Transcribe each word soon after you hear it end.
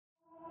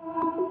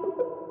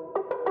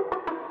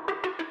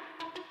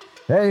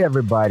Hey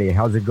everybody,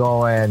 how's it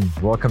going?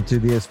 Welcome to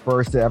this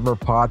first ever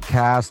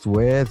podcast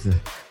with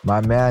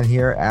my man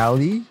here,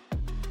 Ali.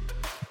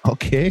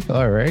 Okay,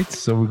 all right.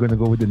 So we're gonna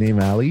go with the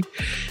name Ali.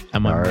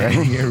 And my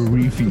man here,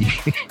 Reefy.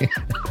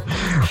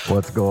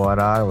 What's going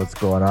on? What's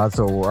going on?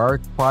 So our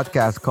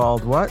podcast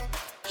called what?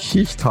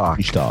 Sheesh Talk.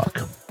 Sheesh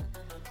Talk.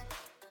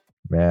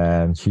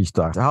 Man, Sheesh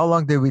Talk. How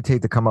long did we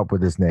take to come up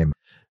with this name?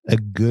 A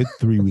good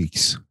 3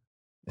 weeks.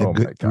 Oh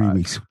Good 3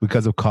 weeks.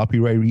 Because of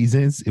copyright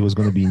reasons, it was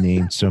going to be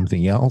named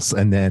something else.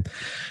 And then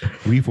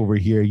Reef over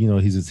here, you know,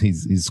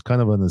 he's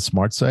kind of on the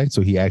smart side.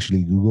 So he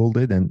actually Googled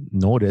it and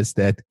noticed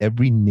that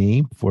every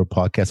name for a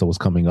podcast I was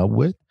coming up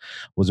with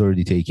was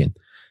already taken.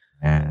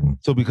 And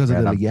so because of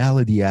the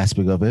legality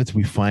aspect of it,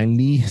 we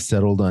finally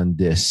settled on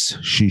this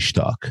Sheesh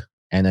Talk.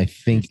 And I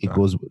think it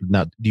goes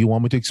now. Do you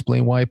want me to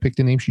explain why I picked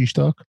the name Sheesh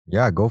Talk?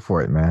 Yeah, go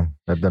for it, man.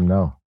 Let them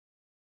know.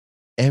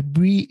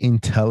 Every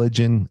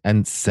intelligent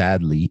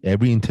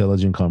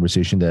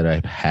conversation that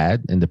I've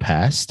had in the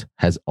past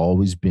has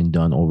always been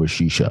done over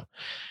shisha.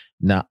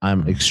 Now,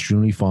 I'm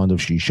extremely fond of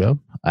shisha.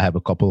 I have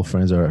a couple of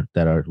friends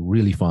that are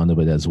really fond of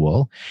it as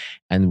well.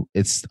 And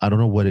I don't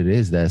know what it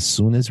is, that as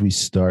soon as we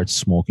start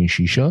smoking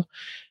shisha,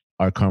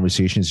 our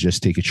conversations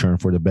just take a turn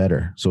for the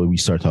better. So we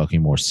start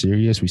talking more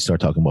serious. We start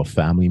talking about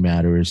family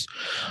matters,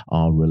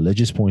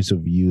 religious points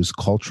of views,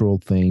 cultural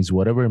things,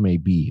 whatever it may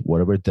be,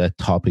 whatever that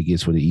topic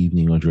is for the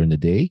evening or during the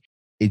day.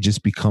 It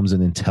just becomes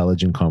an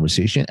intelligent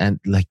conversation, and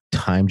like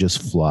time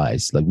just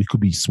flies. Like we could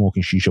be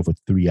smoking shisha for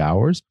 3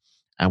 hours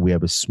and we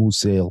have a smooth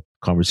sail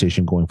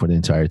conversation going for the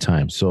entire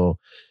time. So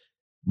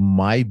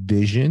my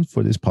vision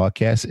for this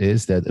podcast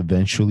is that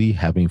eventually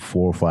having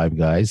 4 or 5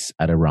 guys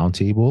at a round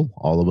table,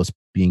 all of us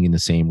being in the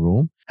same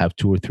room, have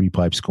 2 or 3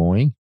 pipes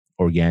going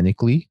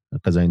organically,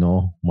 because I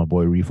know my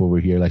boy Reef over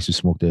here likes to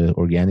smoke the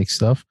organic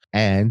stuff.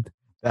 And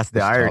that's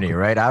the irony,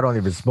 right? I don't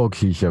even smoke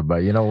shisha, but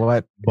you know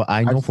what? But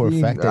I know for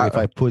a fact that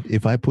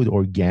if I put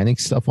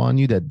organic stuff on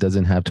you that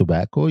doesn't have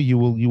tobacco, you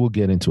will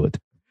get into it.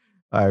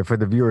 All right, for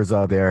the viewers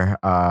out there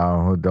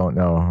who don't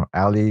know,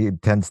 Ali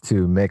tends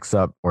to mix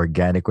up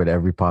organic with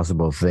every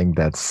possible thing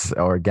that's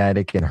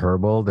organic and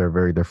herbal. They're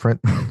very different,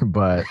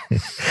 but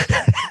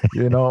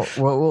you know,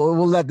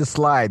 we'll let this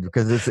slide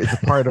because it's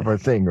a part of our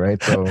thing,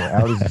 right? So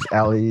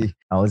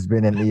Ali's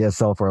been in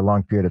ESL for a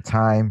long period of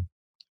time,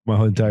 my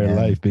whole entire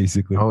life,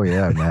 basically. Oh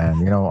yeah, man.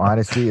 You know,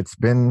 honestly, it's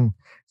been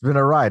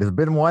a ride. It's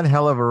been one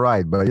hell of a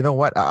ride, but you know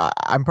what?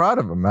 I'm proud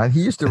of him, man.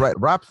 He used to write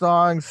rap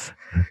songs.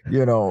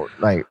 You know,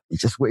 like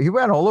he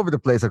went all over the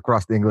place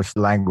across the English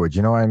language.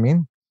 You know what I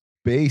mean?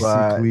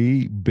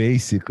 Basically,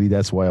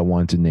 that's why I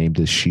wanted to name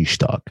this Sheesh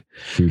Talk.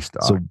 Sheesh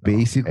Talk. So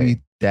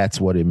basically, that's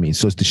what it means.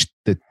 So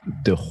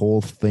the whole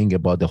thing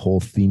about the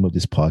whole theme of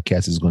this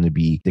podcast is going to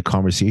be the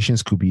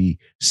conversations could be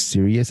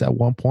serious at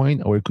one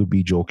point, or it could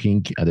be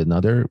joking at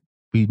another.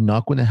 We're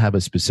not going to have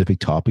a specific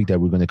topic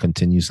that we're going to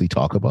continuously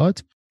talk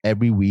about.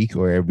 Every week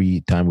or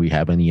every time we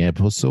have any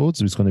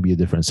episodes, it's going to be a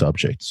different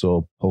subject.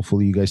 So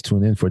hopefully you guys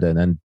tune in for that.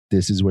 And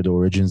this is where the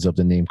origins of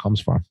the name comes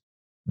from.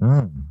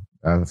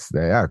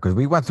 Because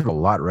we went through a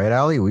lot, right,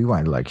 Ali? We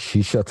went like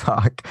shisha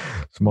talk,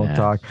 smoke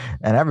talk,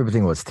 and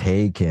everything was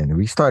taken.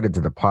 We started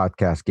to the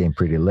podcast game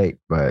pretty late,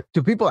 but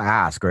do people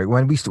ask, right?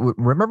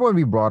 Remember when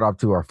we brought up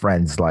to our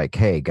friends, like,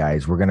 hey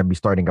guys, we're going to be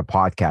starting a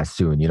podcast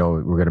soon. You know,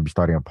 we're going to be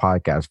starting a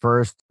podcast.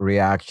 First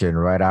reaction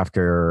right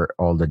after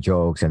all the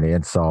jokes and the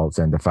insults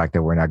and the fact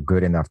that we're not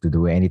good enough to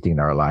do anything in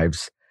our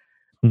lives.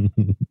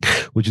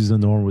 Which is the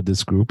norm with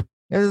this group.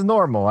 It is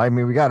normal. I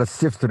mean, we got to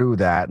sift through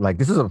that. Like,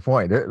 this is a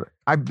point.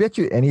 I bet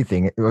you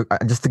anything,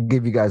 just to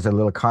give you guys a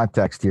little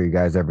context here, you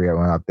guys,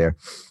 everyone out there.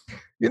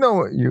 You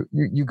know,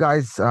 you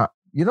guys,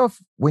 you know,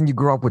 when you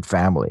grow up with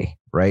family,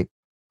 right?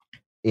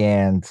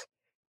 And,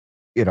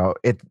 you know,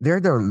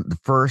 they're the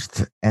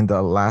first and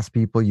the last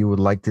people you would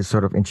like to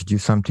sort of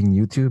introduce something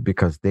new to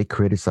because they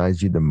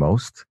criticize you the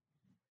most,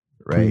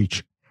 right?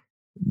 Preach.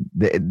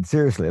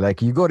 Seriously,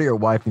 like you go to your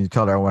wife and you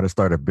tell her, I want to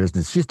start a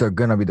business. She's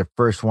going to be the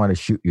first one to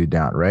shoot you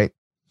down, right?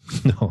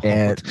 No,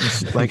 and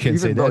like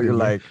even though you're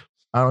like,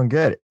 I don't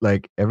get it.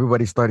 Like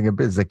everybody's starting a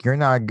business. Like you're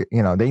not,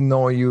 you know, they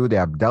know you, they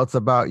have doubts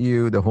about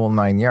you, the whole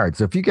 9 yards.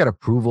 So if you get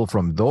approval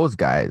from those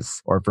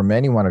guys or from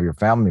any one of your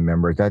family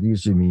members, that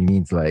usually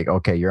means like,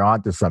 okay, you're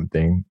onto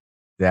something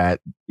that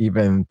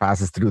even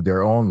passes through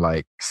their own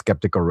like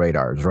skeptical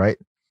radars, right?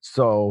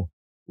 So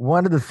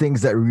one of the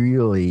things that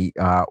really,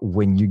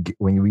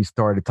 when we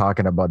started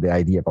talking about the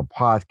idea of a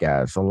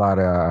podcast, a lot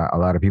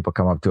of people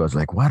come up to us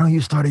like, why don't you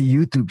start a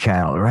YouTube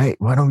channel, right?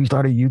 Why don't we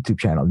start a YouTube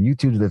channel?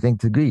 YouTube's the thing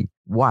to be.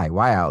 Why,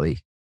 Ali?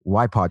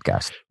 Why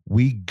podcast?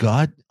 We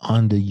got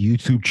on the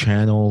YouTube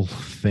channel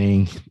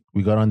thing.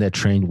 We got on that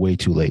train way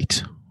too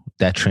late.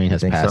 That train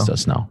has passed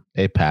us now.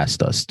 It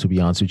passed us, to be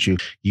honest with you.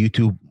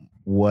 YouTube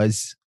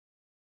was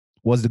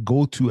the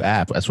go-to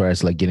app as far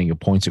as like getting your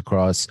points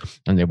across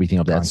and everything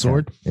of that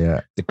sort. Yeah.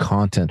 The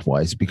content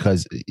wise,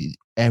 because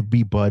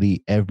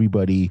everybody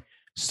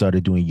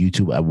started doing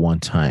YouTube at one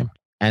time.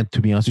 And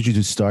to be honest with you,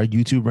 to start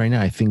YouTube right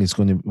now, I think it's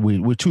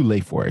we're too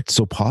late for it.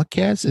 So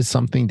podcast is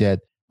something that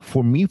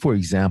for me, for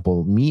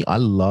example, I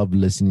love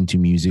listening to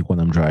music when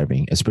I'm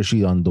driving,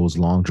 especially on those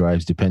long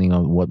drives, depending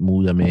on what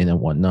mood I'm in and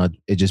whatnot.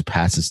 It just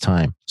passes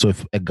time. So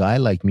if a guy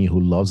like me who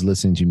loves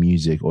listening to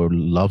music or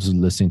loves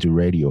listening to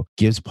radio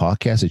gives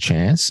podcasts a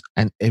chance,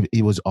 and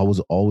I was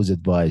always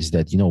advised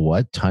that, you know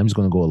what, time's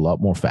going to go a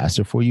lot more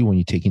faster for you when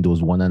you're taking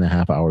those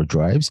 1.5 hour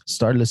drives.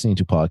 Start listening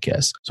to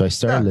podcasts. So I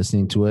started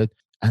listening to it.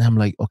 And I'm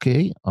like,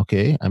 okay,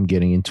 I'm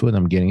getting into it.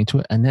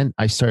 And then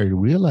I started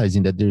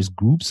realizing that there's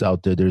groups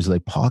out there, there's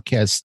like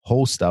podcast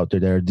hosts out there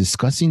that are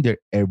discussing their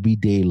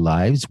everyday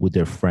lives with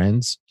their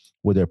friends,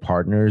 with their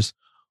partners,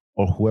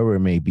 or whoever it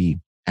may be.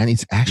 And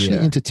it's actually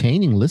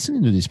entertaining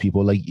listening to these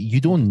people. Like,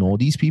 you don't know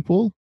these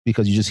people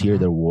because you just hear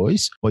their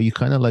voice, but you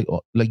kind of like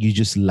you're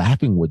just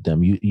laughing with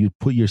them. You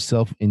put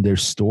yourself in their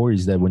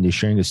stories, that when they're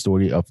sharing a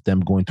story of them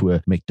going to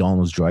a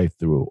McDonald's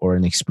drive-through or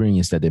an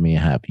experience that they may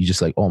have, you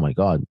just like, oh my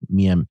God,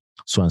 me and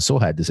so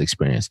had this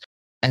experience.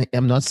 And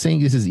I'm not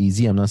saying this is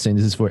easy. I'm not saying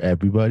this is for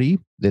everybody.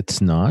 It's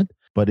not,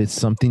 but it's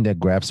something that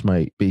grabs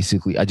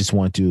basically, I just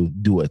want to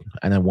do it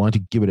and I want to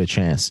give it a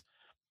chance.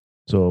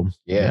 So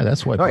yeah,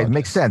 that's why. No, it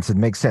makes sense. It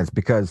makes sense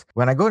because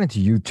when I go into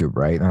YouTube,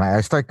 right, and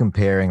I start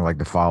comparing like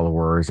the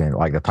followers and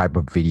like the type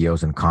of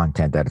videos and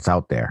content that it's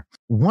out there.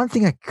 One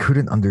thing I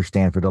couldn't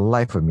understand for the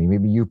life of me,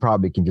 maybe you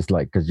probably can just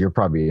like, because you're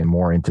probably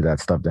more into that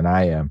stuff than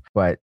I am,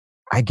 but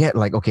I get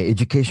like, okay,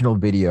 educational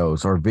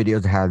videos or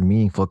videos that have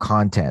meaningful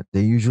content.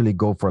 They usually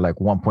go for like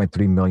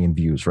 1.3 million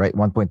views, right?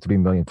 1.3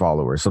 million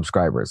followers,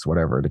 subscribers,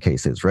 whatever the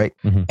case is, right?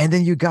 Mm-hmm. And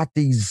then you got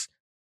these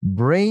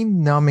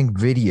brain numbing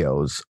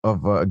videos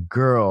of a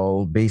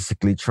girl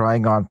basically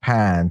trying on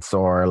pants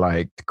or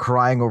like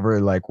crying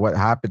over like what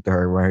happened to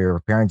her when her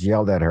parents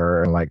yelled at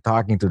her and like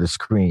talking to the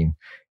screen.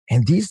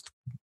 And these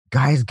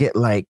guys get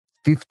like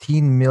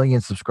 15 million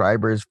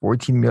subscribers,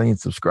 14 million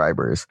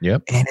subscribers.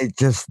 Yep. And it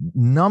just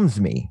numbs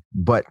me.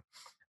 But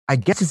I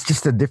guess it's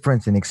just a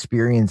difference in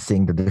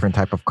experiencing the different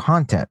type of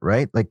content,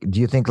 right? Like, do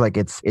you think like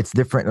it's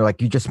different?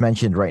 Like you just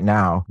mentioned right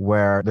now,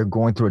 where they're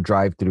going through a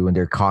drive-through and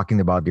they're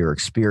talking about their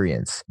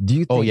experience. Do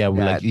you think? Oh yeah,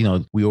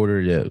 we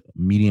ordered a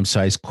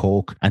medium-sized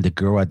Coke, and the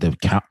girl at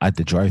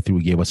the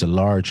drive-through gave us a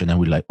large, and then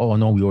we're like, oh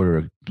no, we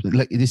ordered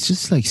like it's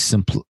just like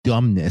simple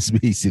dumbness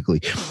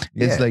basically.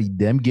 It's like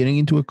them getting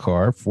into a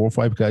car, 4 or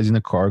 5 guys in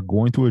a car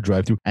going through a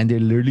drive-through, and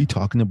they're literally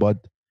talking about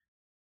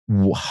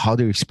how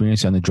their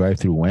experience on the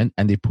drive-through went,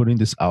 and they're putting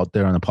this out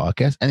there on a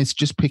podcast, and it's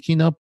just picking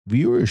up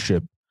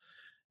viewership.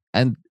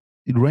 And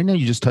right now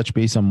you just touch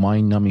base on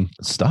mind-numbing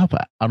stuff.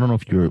 I don't know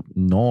if you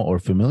know or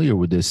familiar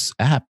with this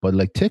app, but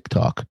like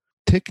TikTok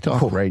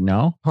right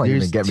now,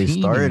 there's get me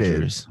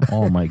started.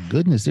 Oh my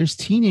goodness, there's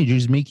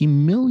teenagers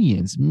making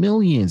millions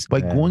by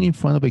going in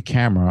front of a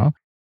camera,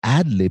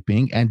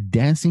 ad-lipping and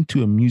dancing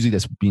to a music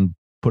that's being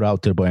put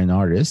out there by an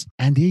artist,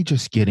 and they're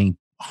just getting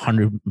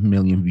 100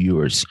 million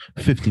viewers,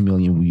 50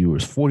 million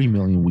viewers, 40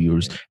 million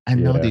viewers.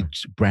 And now they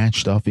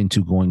branched off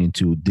into going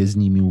into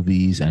Disney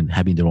movies and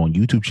having their own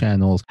YouTube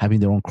channels, having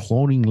their own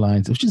clothing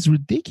lines, which is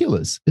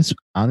ridiculous. It's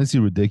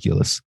honestly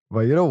ridiculous.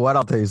 Well, you know what?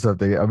 I'll tell you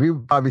something. I mean,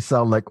 we probably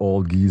sound like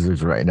old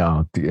geezers right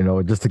now,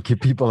 just to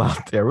keep people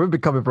out there. We're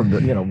becoming from the,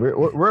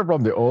 we're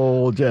from the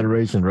old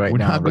generation right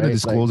now. We're not going to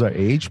disclose our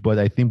age, but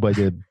I think by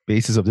the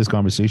basis of this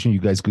conversation, you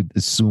guys could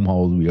assume how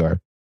old we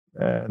are.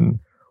 And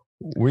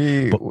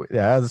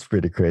that's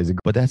pretty crazy.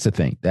 But that's the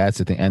thing.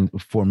 And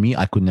for me,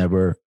 I could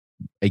never,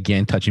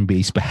 again, touching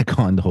base back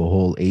on the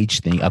whole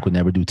age thing, I could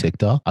never do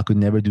TikTok. I could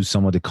never do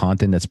some of the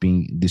content that's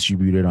being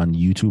distributed on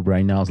YouTube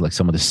right now. It's like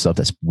some of the stuff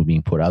that's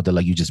being put out there,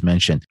 like you just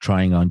mentioned,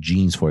 trying on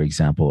jeans, for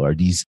example, or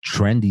these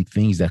trendy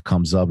things that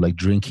comes up, like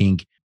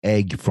drinking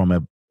egg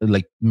from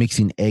like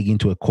mixing egg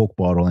into a Coke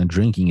bottle and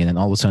drinking it, and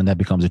all of a sudden that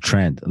becomes a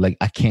trend. Like,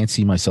 I can't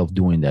see myself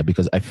doing that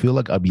because I feel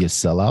like I'll be a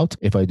sellout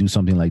if I do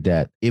something like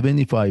that. Even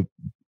if I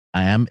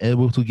am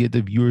able to get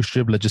the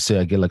viewership. Let's just say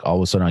I get like all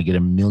of a sudden I get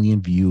 1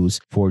 million views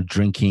for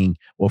drinking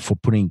or for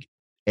putting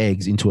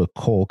eggs into a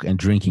Coke and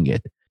drinking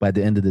it. By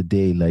the end of the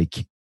day,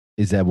 like,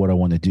 is that what I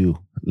want to do?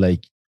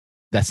 Like,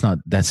 the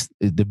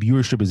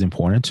viewership is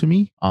important to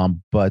me.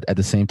 But at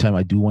the same time,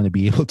 I do want to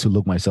be able to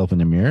look myself in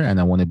the mirror, and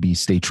I want to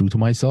stay true to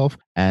myself.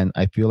 And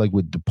I feel like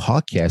with the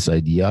podcast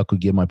idea, I could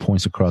get my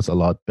points across a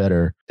lot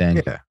better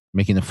than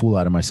making a fool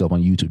out of myself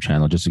on YouTube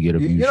channel just to get a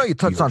view. You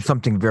touched on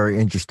something very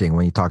interesting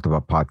when you talked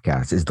about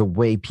podcasts, is the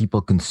way people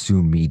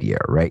consume media,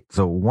 right?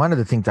 So one of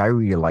the things I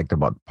really liked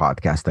about the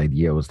podcast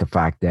idea was the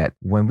fact that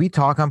when we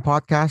talk on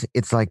podcasts,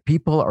 it's like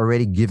people are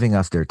already giving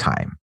us their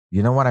time.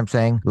 You know what I'm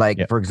saying?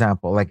 Like, for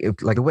example, like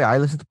the way I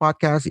listen to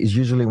podcasts is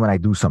usually when I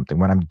do something,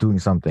 when I'm doing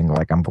something,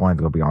 like I'm going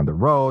to be on the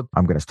road,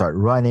 I'm going to start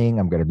running,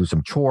 I'm going to do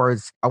some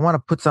chores. I want to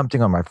put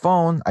something on my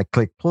phone. I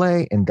click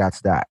play and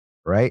that's that,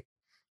 right?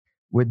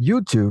 With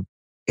YouTube,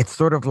 it's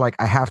sort of like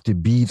I have to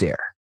be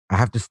there. I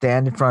have to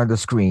stand in front of the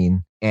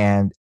screen,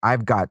 and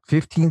I've got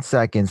 15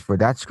 seconds for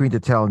that screen to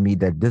tell me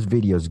that this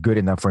video is good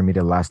enough for me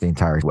to last the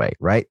entire way,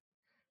 right?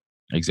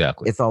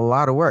 Exactly. It's a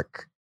lot of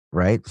work,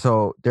 right?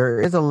 So there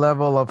is a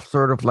level of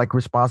sort of like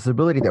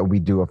responsibility that we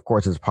do, of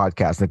course, as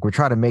podcasts. Like, we're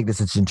trying to make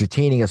this as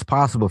entertaining as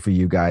possible for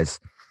you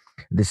guys.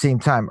 At the same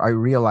time, I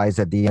realize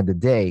at the end of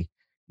the day,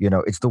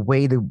 it's the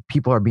way the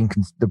people are being,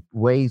 the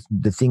way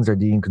the things are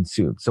being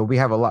consumed. So we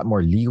have a lot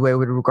more leeway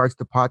with regards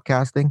to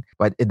podcasting,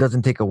 but it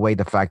doesn't take away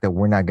the fact that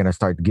we're not going to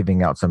start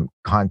giving out some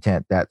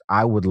content that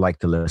I would like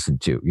to listen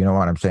to. You know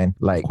what I'm saying?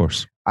 Like, of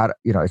course.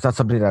 It's not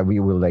something that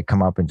we will like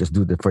come up and just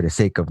do for the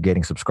sake of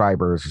getting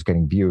subscribers, just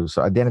getting views.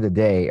 So at the end of the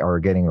day, or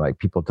getting like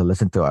people to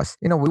listen to us,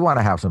 we want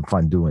to have some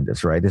fun doing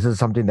this, right? This is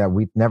something that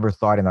we never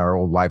thought in our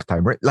old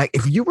lifetime. Like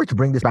if you were to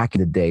bring this back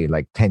in the day,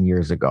 like 10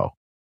 years ago,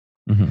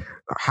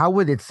 how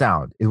would it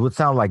sound? It would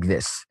sound like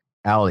this.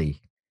 Ali,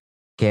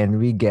 can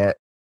we get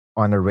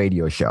on a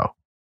radio show?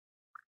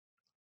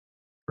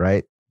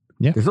 Right?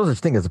 Yeah. There's no such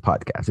thing as a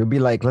podcast. It would be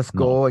like, let's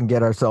go and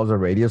get ourselves a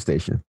radio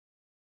station.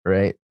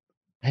 Right?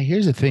 Hey,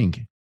 here's the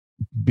thing.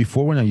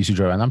 Before, when I used to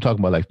drive, and I'm talking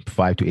about like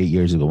 5 to 8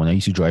 years ago, when I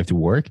used to drive to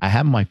work, I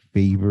have my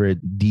favorite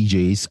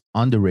DJs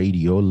on the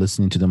radio,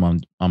 listening to them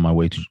on my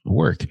way to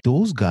work.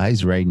 Those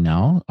guys right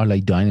now are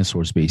like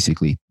dinosaurs,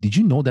 basically. Did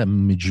you know that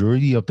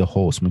majority of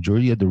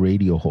the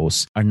radio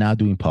hosts are now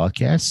doing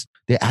podcasts?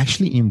 They're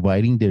actually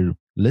inviting their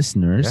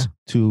listeners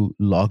to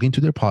log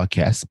into their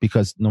podcast,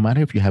 because no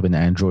matter if you have an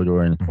Android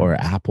or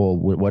Apple,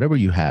 whatever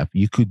you have,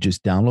 you could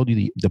just download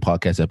the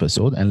podcast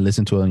episode and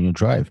listen to it on your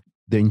drive.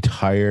 The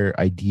entire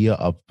idea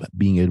of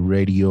being a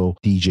radio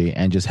DJ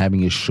and just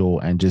having a show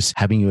and just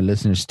having your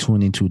listeners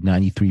tune into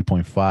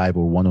 93.5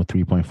 or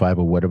 103.5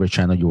 or whatever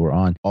channel you were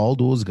on, all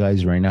those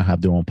guys right now have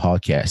their own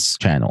podcast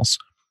channels.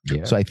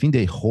 Yeah. So I think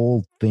the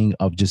whole thing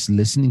of just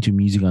listening to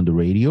music on the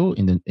radio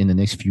in the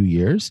next few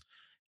years,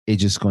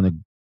 it's just going to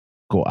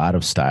go out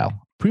of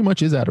style. Pretty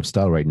much is out of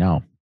style right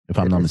now, if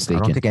I'm not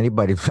mistaken. I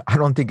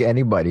don't think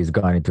anybody's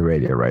gone into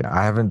radio right now.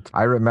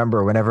 I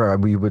remember whenever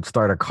we would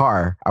start a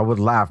car, I would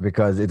laugh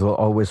because it will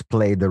always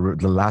play the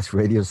last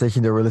radio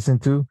station they were listening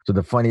to. So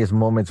the funniest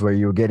moments where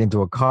you get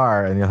into a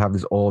car and you'll have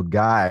this old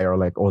guy or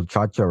like old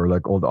chacha or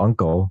like old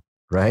uncle,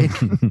 right?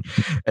 And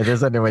then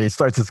suddenly when he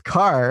starts his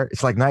car,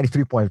 it's like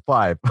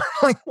 93.5.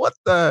 Like, what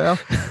the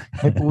hell?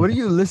 Like, what are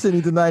you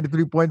listening to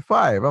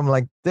 93.5? I'm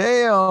like,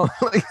 damn.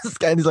 Like, this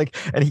guy is like,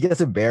 and he gets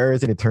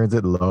embarrassed and he turns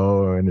it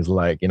low and is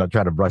like,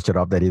 trying to brush it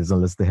off that he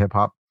doesn't listen to hip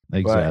hop.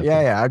 Exactly. But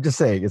yeah. I'm just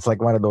saying, it's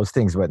like one of those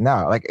things. But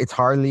now, like, it's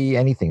hardly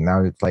anything.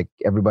 Now it's like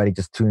everybody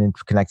just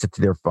connects it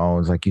to their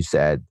phones, like you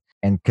said,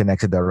 and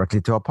connects it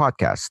directly to a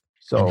podcast.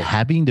 So, and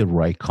having the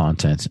right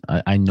content,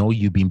 I know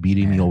you've been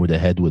beating me over the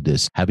head with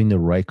this. Having the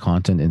right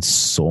content is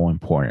so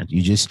important.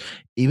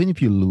 Even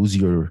if you lose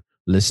your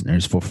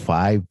listeners for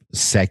 5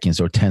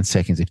 seconds or 10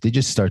 seconds, if they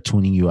just start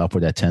tuning you out for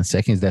that 10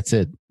 seconds, that's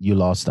it. You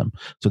lost them.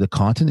 So the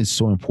content is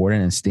so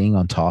important, and staying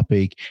on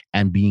topic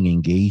and being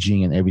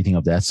engaging and everything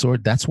of that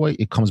sort. That's why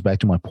it comes back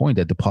to my point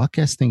that the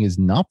podcast thing is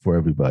not for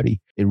everybody.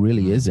 It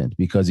really isn't,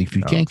 because if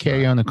you can't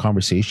carry on a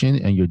conversation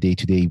in your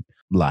day-to-day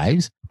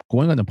lives,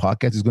 going on the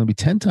podcast is going to be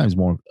 10 times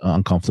more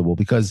uncomfortable.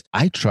 Because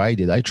I tried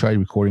it. I tried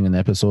recording an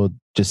episode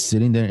just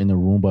sitting there in a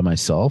room by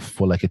myself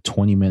for like a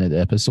 20-minute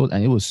episode,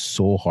 and it was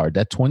so hard.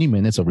 That 20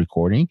 minutes of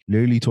recording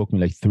literally took me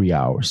like 3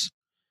 hours.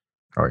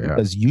 Oh yeah.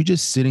 Because you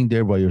just sitting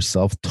there by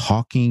yourself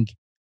talking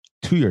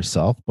to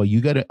yourself, but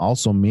you got to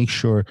also make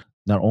sure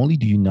not only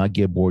do you not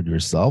get bored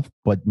yourself,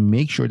 but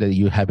make sure that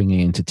you're having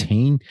an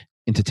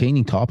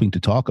entertaining topic to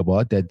talk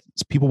about, that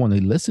people want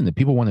to listen to,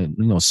 people want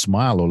to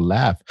smile or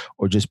laugh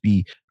or just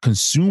be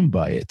consumed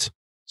by it.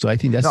 So I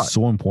think that's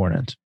so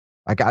important.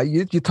 Like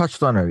you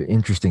touched on an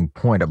interesting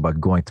point about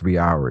going 3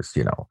 hours.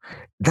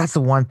 That's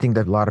the one thing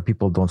that a lot of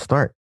people don't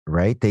start,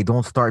 right? They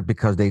don't start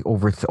because they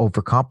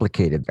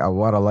overcomplicate it.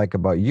 What I like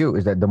about you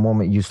is that the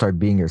moment you start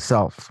being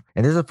yourself,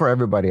 and this is for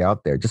everybody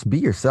out there, just be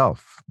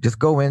yourself. Just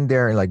go in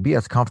there and like be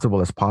as comfortable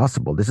as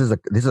possible. This is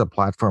a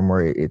platform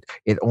where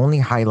it only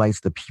highlights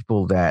the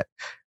people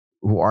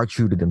who are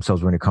true to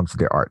themselves when it comes to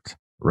their art,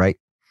 right?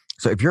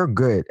 So if you're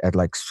good at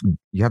like,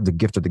 you have the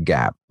gift of the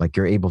gab, like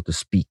you're able to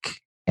speak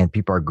and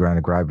people are going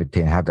to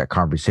gravitate and have that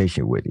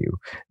conversation with you.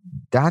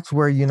 That's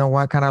where,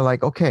 kind of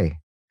like, okay.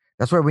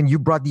 That's why when you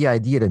brought the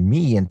idea to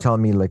me and tell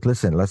me like,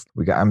 listen,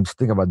 I'm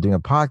thinking about doing a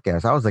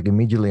podcast. I was like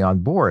immediately on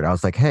board. I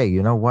was like, hey,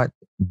 you know what?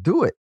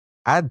 Do it.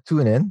 I'd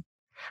tune in,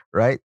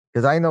 right?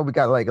 Because I know we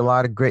got like a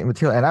lot of great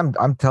material, and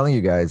I'm telling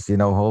you guys,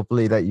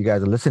 hopefully that you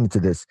guys are listening to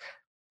this.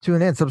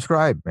 Tune in,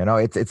 subscribe.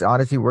 It's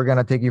honestly, we're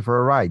gonna take you for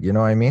a ride. You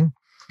know what I mean?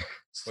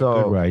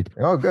 So, good ride.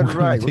 Oh, good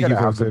ride. We're gonna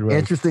have some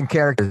interesting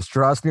characters.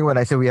 Trust me when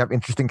I say we have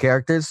interesting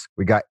characters.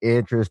 We got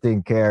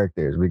interesting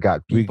characters. We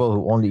got people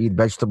who only eat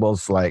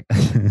vegetables. Like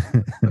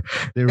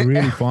they're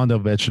really fond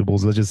of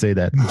vegetables. Let's just say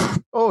that.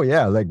 Oh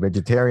yeah, like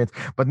vegetarians,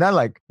 but not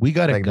like we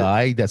got a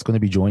guy that's going to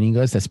be joining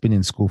us that's been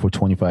in school for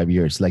 25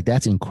 years. Like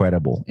that's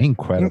incredible.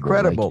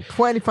 Like,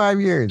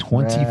 25 years.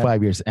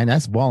 25 years, and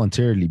that's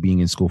voluntarily being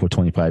in school for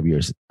 25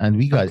 years. And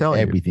we got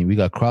everything. We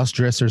got cross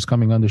dressers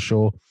coming on the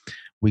show.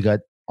 We got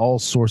all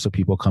sorts of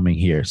people coming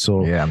here.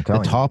 So yeah, I'm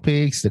telling the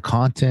topics, the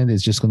content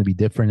is just going to be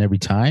different every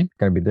time. It's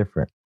going to be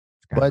different.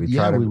 But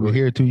yeah, we're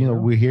here to,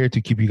 we're here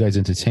to keep you guys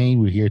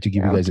entertained. We're here to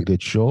give you guys a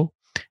good show.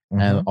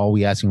 And all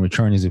we ask in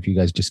return is if you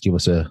guys just give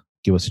us a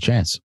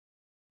chance.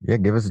 Yeah,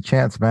 give us a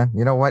chance, man.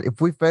 You know what? If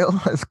we fail,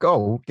 let's go.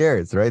 Who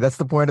cares, right? That's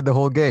the point of the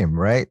whole game,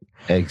 right?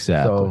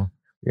 Exactly. So,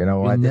 you know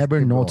You what? Just never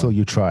keep know till going.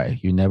 you try.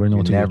 You never know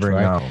You till you never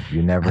try. know.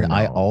 You never And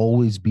I know.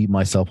 always beat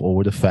myself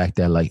over the fact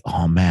that, like,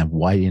 oh man,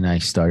 why didn't I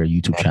start a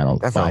YouTube channel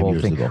That's the 5 whole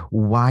years thing. ago?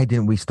 Why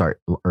didn't we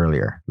start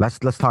earlier? Let's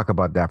talk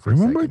about that for a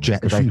Remember, second.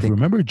 Because I if you think,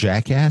 remember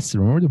Jackass?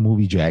 Remember the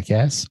movie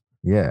Jackass?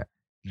 yeah.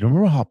 You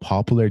remember how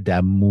popular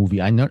that movie?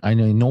 I know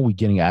we're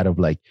getting out of,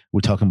 like,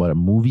 we're talking about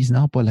movies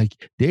now, but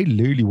like they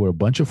literally were a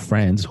bunch of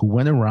friends who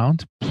went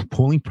around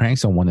pulling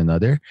pranks on one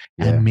another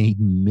and made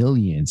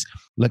millions.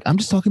 Like, I'm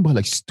just talking about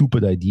like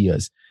stupid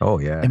ideas. Oh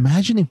yeah.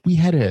 Imagine if we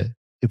had a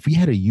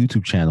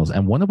YouTube channels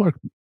and one of our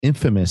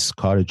infamous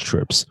cottage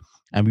trips,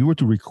 and we were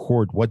to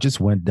record what just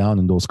went down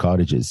in those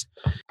cottages.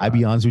 I'll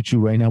be honest with you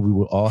right now, we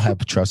will all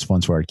have trust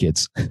funds for our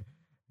kids.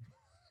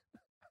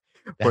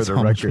 For the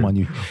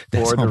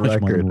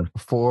record,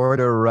 for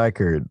the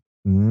record,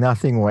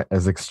 nothing went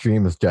as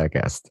extreme as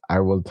Jackass. I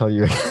will tell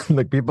you,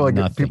 like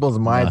people's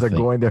minds are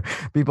going there.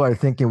 People are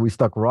thinking we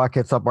stuck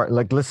rockets up our,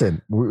 like,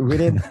 listen, we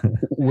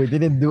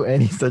didn't do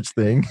any such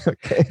thing.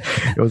 Okay.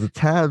 It was a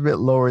tad bit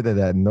lower than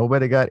that.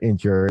 Nobody got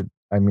injured.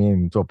 I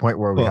mean, to a point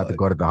where we had to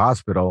go to the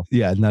hospital.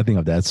 Yeah, nothing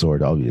of that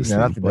sort, obviously.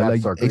 Yeah, nothing of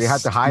that sort. They had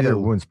to hide their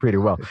wounds pretty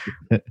well.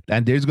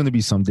 And there's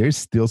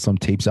still some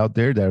tapes out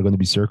there that are going to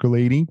be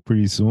circulating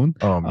pretty soon.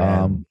 Oh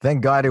man!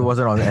 Thank God it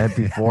wasn't on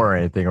MP4 or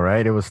anything,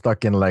 right? It was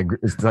stuck in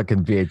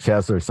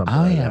VHS or something.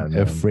 I am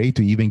afraid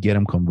to even get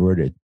them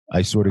converted.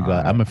 I swear to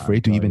God, I'm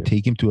afraid to even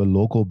take him to a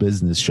local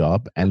business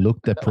shop and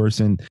look that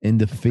person in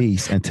the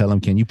face and tell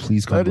him, can you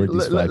please convert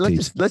these 5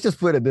 tapes? Let's just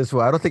put it this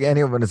way. I don't think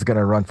anyone is going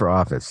to run for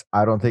office.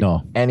 I don't think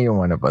any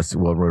one of us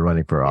will be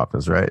running for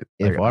office, right?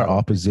 If our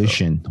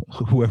opposition,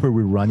 whoever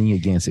we're running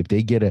against, if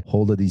they get a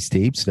hold of these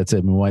tapes, that's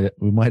it.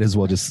 We might as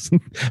well just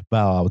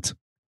bow out.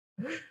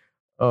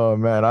 Oh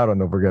man, I don't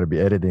know if we're gonna be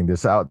editing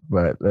this out,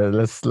 but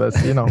let's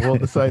we'll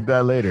decide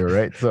that later,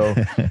 right? So,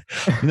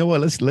 you know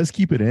what? Let's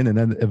keep it in, and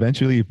then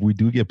eventually, if we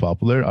do get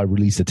popular, I'll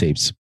release the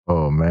tapes.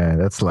 Oh man,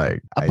 that's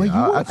like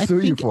I'd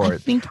sue you for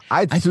it.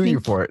 I'd sue you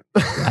for it.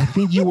 I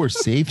think you were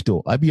safe,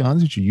 though. I'll be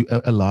honest with you.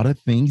 A lot of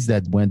things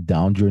that went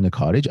down during the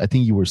cottage, I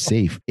think you were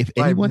safe. If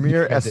anyone, by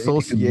mere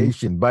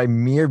association, by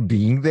mere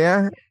being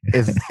there,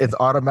 it's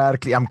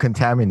automatically I'm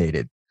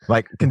contaminated.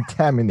 Like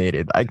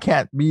contaminated. I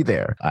can't be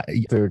there.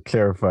 To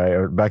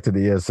clarify, back to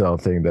the ESL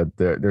thing, that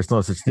there's no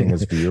such thing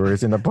as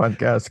viewers in the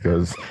podcast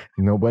because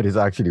nobody's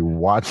actually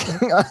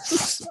watching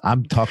us.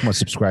 I'm talking about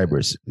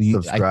subscribers.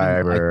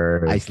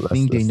 I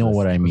think they know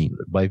what I mean.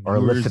 By our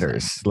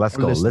listeners. Let's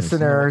go.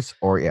 Listeners,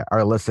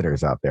 our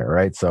listeners out there,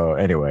 right? So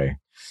anyway.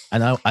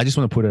 And I just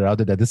want to put it out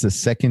there that this is the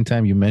second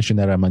time you mentioned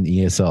that I'm on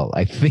ESL.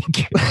 I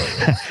think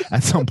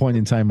at some point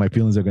in time, my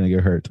feelings are going to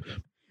get hurt.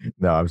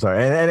 No, I'm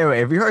sorry. And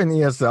anyway, if you're in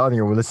ESL and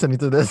you're listening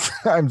to this,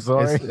 I'm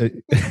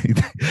sorry.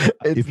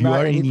 If you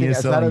are in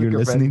ESL and you're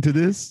listening to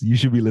this, you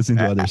should be listening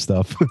to other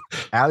stuff.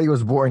 Ali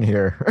was born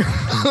here.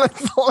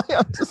 That's all I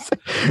have to say.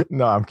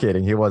 No, I'm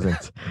kidding. He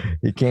wasn't.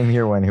 He came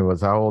here when he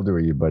was. How old were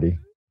you, buddy?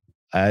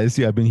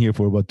 I've been here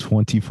for about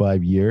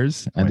 25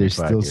 years, and there's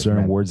still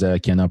certain words that I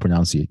cannot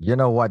pronounce yet. You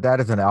know what? That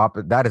is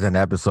an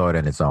episode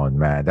in its own,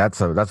 man.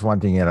 That's one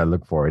thing that I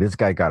look for. This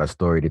guy got a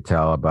story to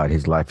tell about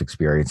his life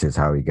experiences,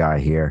 how he got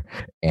here,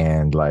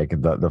 and like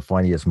the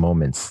funniest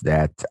moments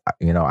that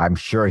I'm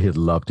sure he'd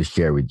love to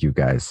share with you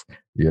guys.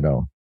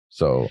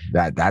 So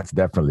that's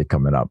definitely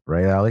coming up,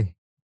 right, Ali?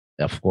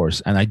 Of course,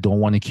 and I don't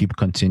want to keep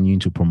continuing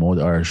to promote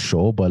our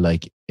show, but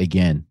like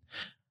again.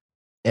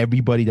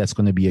 Everybody that's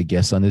going to be a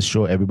guest on this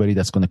show, everybody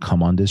that's going to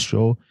come on this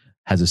show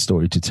has a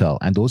story to tell.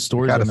 And those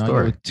stories are not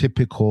your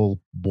typical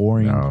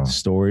boring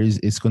stories.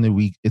 It's going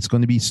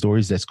to be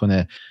stories that's going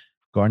to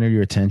garner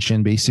your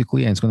attention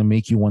basically. And it's going to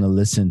make you want to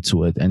listen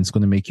to it. And it's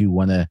going to make you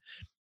want to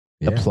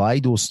apply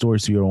those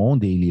stories to your own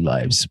daily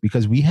lives,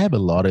 because we have a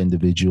lot of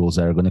individuals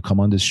that are going to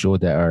come on this show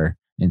that are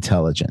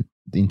intelligent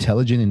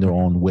in their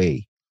own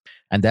way.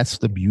 And that's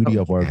the beauty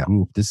of our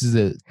group. That's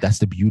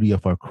the beauty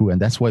of our crew. And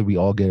that's why we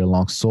all get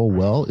along so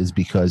well, is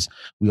because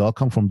we all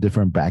come from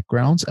different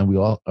backgrounds and we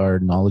all are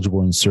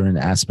knowledgeable in certain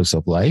aspects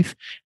of life.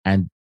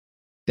 And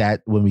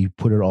that when we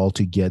put it all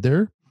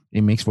together,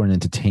 it makes for an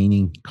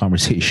entertaining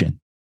conversation.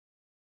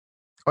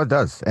 Oh, it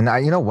does. And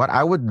you know what?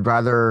 I would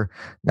rather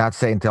not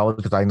say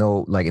intelligence, because I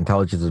know like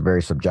intelligence is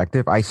very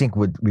subjective. I think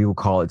we would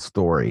call it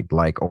storied,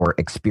 or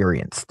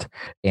experienced.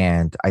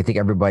 And I think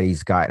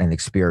everybody's got an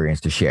experience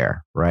to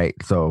share, right?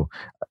 So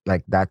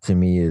like that to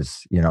me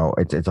is,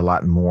 it's a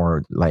lot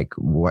more like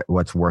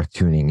what's worth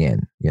tuning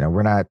in.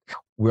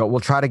 We'll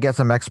try to get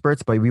some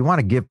experts, but we want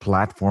to give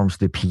platforms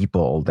to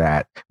people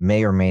that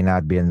may or may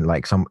not be in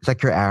it's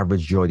like your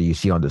average Joe that you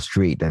see on the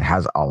street that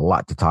has a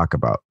lot to talk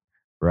about,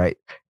 right?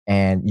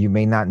 And you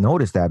may not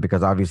notice that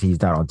because obviously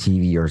he's not on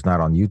TV or he's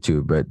not on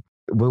YouTube, but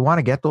we want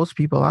to get those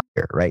people out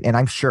there, right? And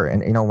I'm sure,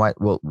 and you know what?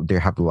 Well, they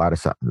have a lot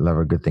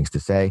of good things to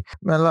say,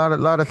 a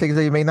lot of things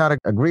that you may not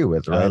agree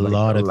with, right? A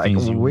lot of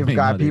things. We've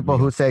got people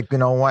who say, you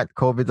know what,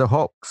 COVID's a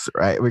hoax,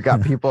 right? We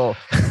got people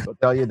who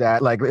tell you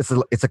that like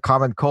it's a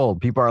common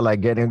cold. People are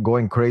like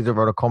going crazy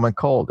over the common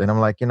cold, and I'm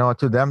like, you know,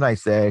 to them I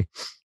say,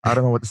 I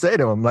don't know what to say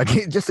to them. Like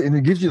it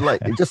gives you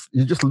like you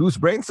just lose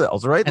brain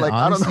cells, right? And like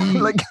honestly, I don't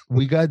know. Like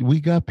we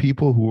got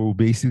people who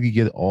basically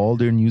get all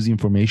their news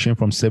information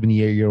from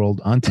 78-year-old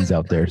aunties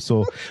out there.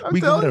 So we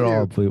got it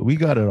all. We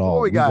got it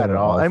all. We got it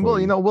all. And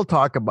we'll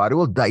talk about it.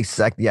 We'll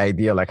dissect the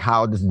idea, like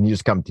how does the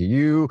news come to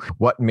you?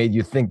 What made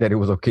you think that it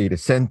was okay to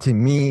send to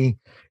me?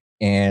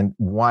 And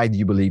why do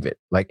you believe it?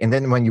 Like, and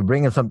then when you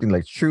bring in something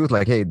like truth,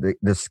 like, hey,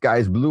 the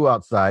sky's blue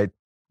outside,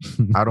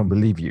 I don't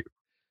believe you.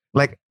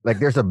 Like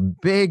there's a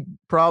big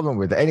problem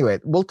with it. Anyway,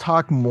 we'll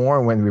talk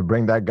more when we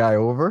bring that guy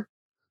over,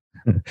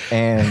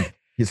 and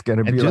he's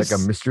gonna be like a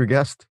mystery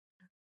guest.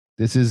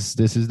 This is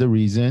the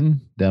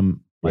reason that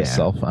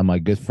myself and my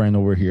good friend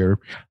over here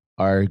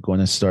are going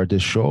to start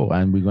this show,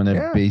 and we're going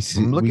to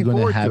basically I'm looking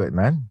forward to it,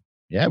 man.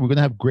 Yeah, we're going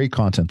to have great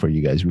content for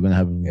you guys. We're going to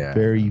have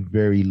very,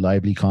 very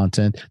lively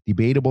content,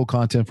 debatable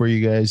content for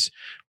you guys.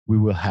 We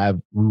will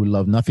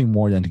love nothing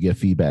more than to get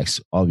feedbacks,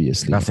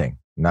 obviously.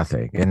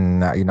 Nothing.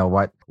 And you know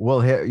what?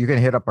 You can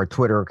hit up our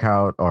Twitter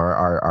account or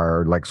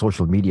our like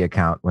social media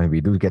account when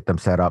we do get them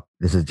set up.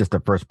 This is just the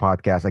first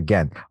podcast.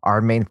 Again,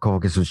 our main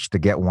focus is to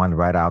get one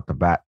right out the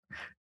bat.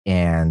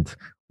 And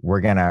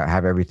we're going to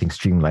have everything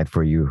streamlined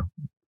for you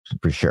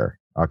for sure.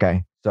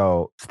 Okay.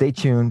 So stay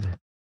tuned.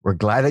 We're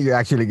glad that you're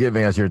actually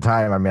giving us your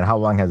time. I mean, how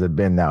long has it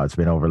been now? It's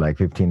been over like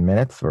 15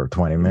 minutes or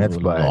 20 minutes,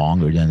 but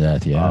longer than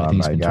that. Yeah. Oh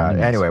my God.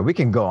 Anyway, we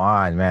can go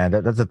on, man.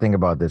 That's the thing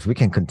about this. We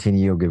can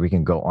continue. We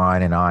can go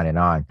on and on and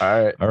on.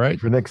 All right.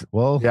 For next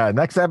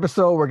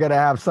episode, we're going to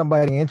have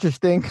somebody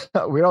interesting.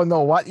 We don't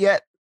know what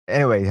yet.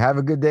 Anyway, have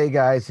a good day,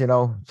 guys.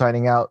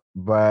 Signing out,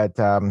 but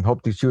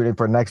hope to shoot in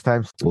for next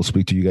time. We'll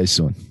speak to you guys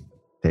soon.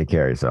 Take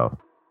care of yourself.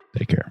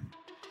 Take care.